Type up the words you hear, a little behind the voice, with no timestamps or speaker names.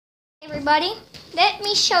Everybody, let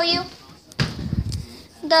me show you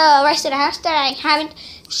the rest of the house that I haven't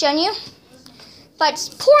shown you. But it's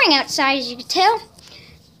pouring outside, as you can tell.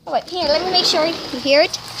 Oh wait, here, let me make sure you hear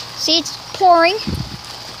it. See, it's pouring.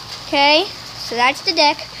 Okay, so that's the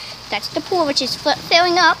deck. That's the pool, which is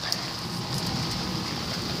filling up.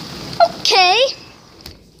 Okay.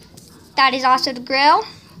 That is also the grill.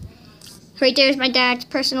 Right there is my dad's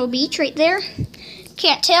personal beach right there.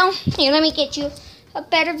 Can't tell. Here, let me get you a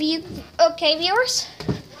better view. Okay, viewers.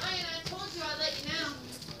 Ryan, I told you I'd let you know.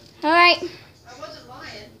 Alright. I wasn't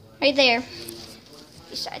lying. Right there.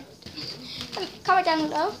 Beside. Comment down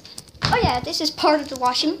below. Oh yeah, this is part of the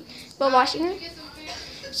washing room.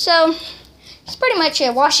 So, it's pretty much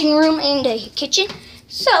a washing room and a kitchen.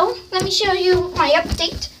 So, let me show you my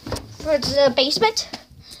update for the basement.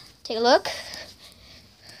 Take a look.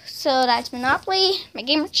 So, that's Monopoly, my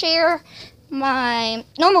gamer chair, my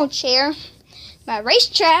normal chair, my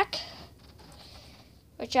racetrack,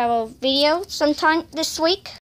 which I will video sometime this week.